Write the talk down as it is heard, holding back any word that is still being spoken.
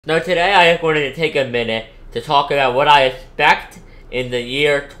Now today I am going to take a minute to talk about what I expect in the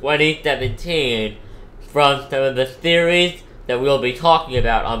year 2017 from some of the theories that we'll be talking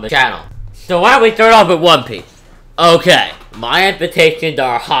about on the channel. So why don't we start off with One Piece? Okay, my expectations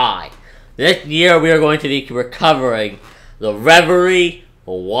are high. This year we are going to be recovering the Reverie,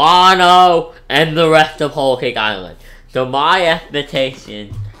 Wano, and the rest of Whole Cake Island. So my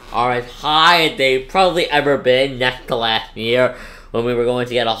expectations are as high as they've probably ever been next to last year, when we were going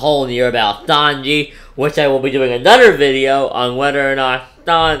to get a whole year about Sanji, which I will be doing another video on whether or not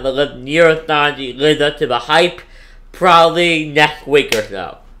the year of Sanji lives up to the hype, probably next week or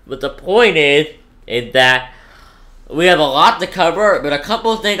so. But the point is that we have a lot to cover, but a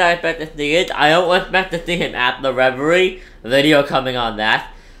couple of things I expect to see is, I don't expect to see him at the Reverie, video coming on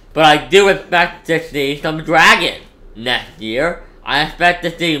that, but I do expect to see some Dragon next year. I expect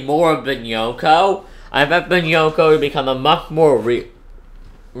to see more of Binyoko. I expect Binyoko to become a much more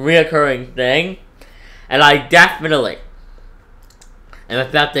reoccurring thing. And I definitely am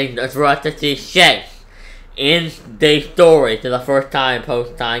expecting for us to see Shanks in the story for the first time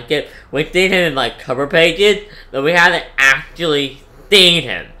post-time skip. We've seen him in like cover pages, but we haven't actually seen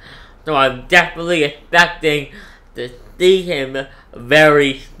him. So I'm definitely expecting to see him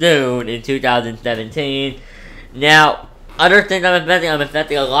very soon in 2017. Now, other things I'm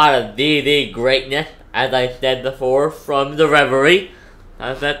expecting a lot of VV greatness, as I said before, from the Reverie.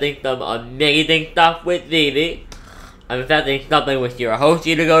 I'm expecting some amazing stuff with VV. I'm expecting something with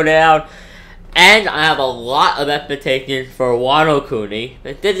Shirahoshi to go down. And I have a lot of expectations for Wano Kuni,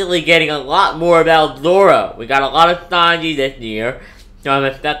 specifically getting a lot more about Zoro. We got a lot of Sanji this year, so I'm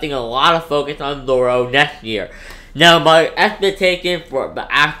expecting a lot of focus on Zoro next year. Now, my expectation for the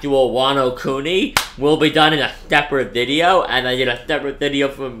actual Wano Kuni will be done in a separate video, and I did a separate video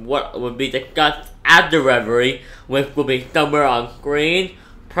from what would be discussed at the Reverie, which will be somewhere on screen,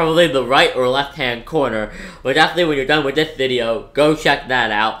 probably the right or left hand corner. But definitely when you're done with this video, go check that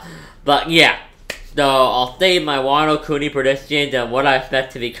out. But yeah, so I'll save my Wano Kuni predictions and what I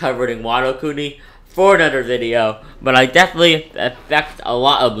expect to be covered in Wano Kuni for another video. But I definitely expect a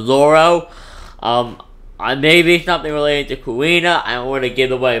lot of Zoro. Maybe something related to Kuina. I don't want to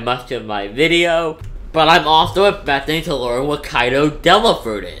give away much of my video. But I'm also expecting to learn what Kaido Devil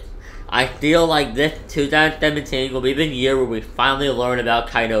Fruit is. I feel like this 2017 will be the year where we finally learn about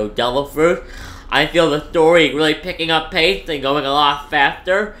Kaido Devil Fruit. I feel the story is really picking up pace and going a lot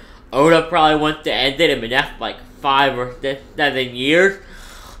faster. Oda probably wants to end it in the next like 5 or 7 years.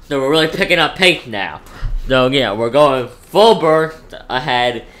 So we're really picking up pace now. So yeah, we're going full burst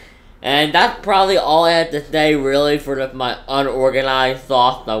ahead. And that's probably all I have to say really for my unorganized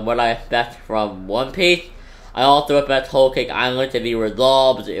thoughts on what I expect from One Piece. I also expect Whole Cake Island to be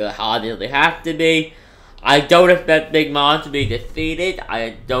resolved. It obviously has to be. I don't expect Big Mom to be defeated.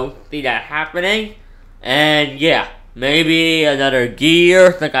 I don't see that happening. And yeah, maybe another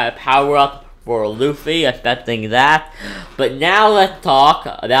gear, some kind of power up for Luffy, expecting that. But now let's talk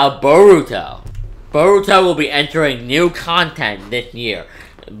about Boruto. Boruto will be entering new content this year.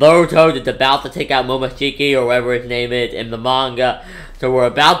 Boruto is about to take out Momoshiki, or whatever his name is, in the manga. So we're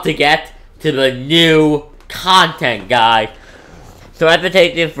about to get to the new content, guys. So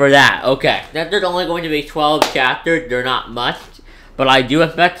expectations for that. Okay, there's only going to be 12 chapters. They're not much. But I do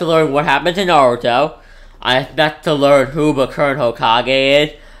expect to learn what happens in Naruto. I expect to learn who the current Hokage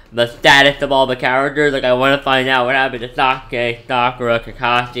is. The status of all the characters. Like, I want to find out what happened to Sasuke, Sakura,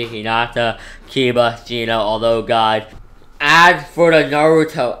 Kakashi, Hinata, Kiba, Shino, all those guys. As for the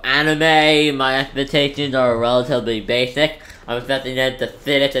Naruto anime, my expectations are relatively basic. I'm expecting them to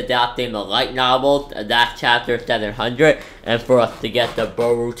finish adapting the light novels, that's chapter 700, and for us to get the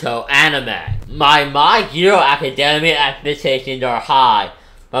Boruto anime. My Hero Academia expectations are high.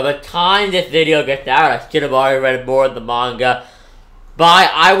 By the time this video gets out, I should have already read more of the manga. By,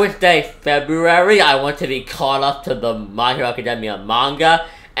 I would say, February, I want to be caught up to the My Hero Academia manga.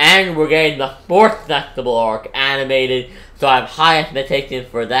 And we're getting the Sports Festival arc animated, so I have high expectations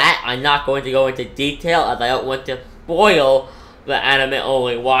for that. I'm not going to go into detail as I don't want to spoil the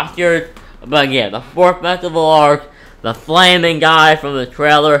anime-only watchers. But yeah, the Sports Festival arc, the flaming guy from the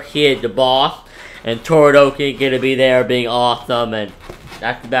trailer, he is the boss. And Todoroki gonna be there being awesome, and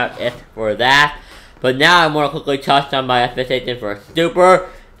that's about it for that. But now I want to quickly touch on my expectations for Super,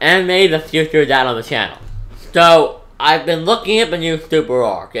 and maybe the future of that on the channel. So, I've been looking at the new Super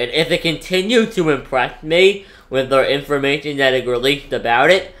arc, and if it continues to impress me with the information that is released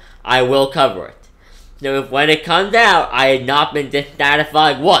about it, I will cover it. Now, if when it comes out, I had not been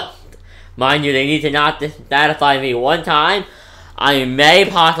dissatisfied once, mind you, they need to not dissatisfy me one time, I may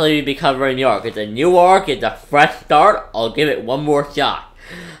possibly be covering the arc. It's a new arc, it's a fresh start, I'll give it one more shot.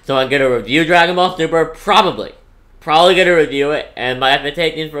 So I'm gonna review Dragon Ball Super, probably gonna review it, and my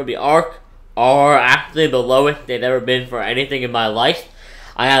expectations for the arc are actually the lowest they've ever been for anything in my life.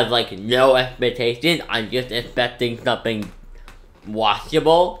 I have like no expectations. I'm just expecting something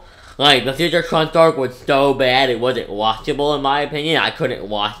watchable. Like, the Future Trunks arc was so bad it wasn't watchable in my opinion. I couldn't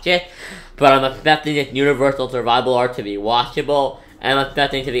watch it. But I'm expecting this Universal Survival arc to be watchable. And I'm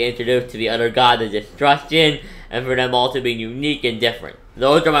expecting to be introduced to the other gods of destruction. And for them all to be unique and different.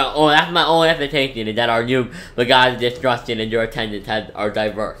 That's my only expectation, is that our new, the gods of destruction and your attendants are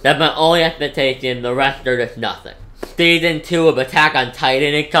diverse. That's my only expectation. The rest are just nothing. Season 2 of Attack on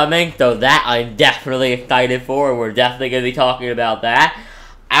Titan is coming, so that I'm definitely excited for. We're definitely going to be talking about that.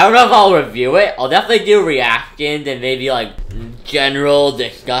 I don't know if I'll review it. I'll definitely do reactions and maybe like general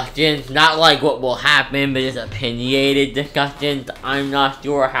discussions. Not like what will happen, but just opinionated discussions. I'm not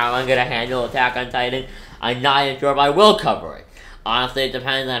sure how I'm going to handle Attack on Titan. I'm not even sure if I will cover it. Honestly, it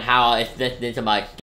depends on how it fits into my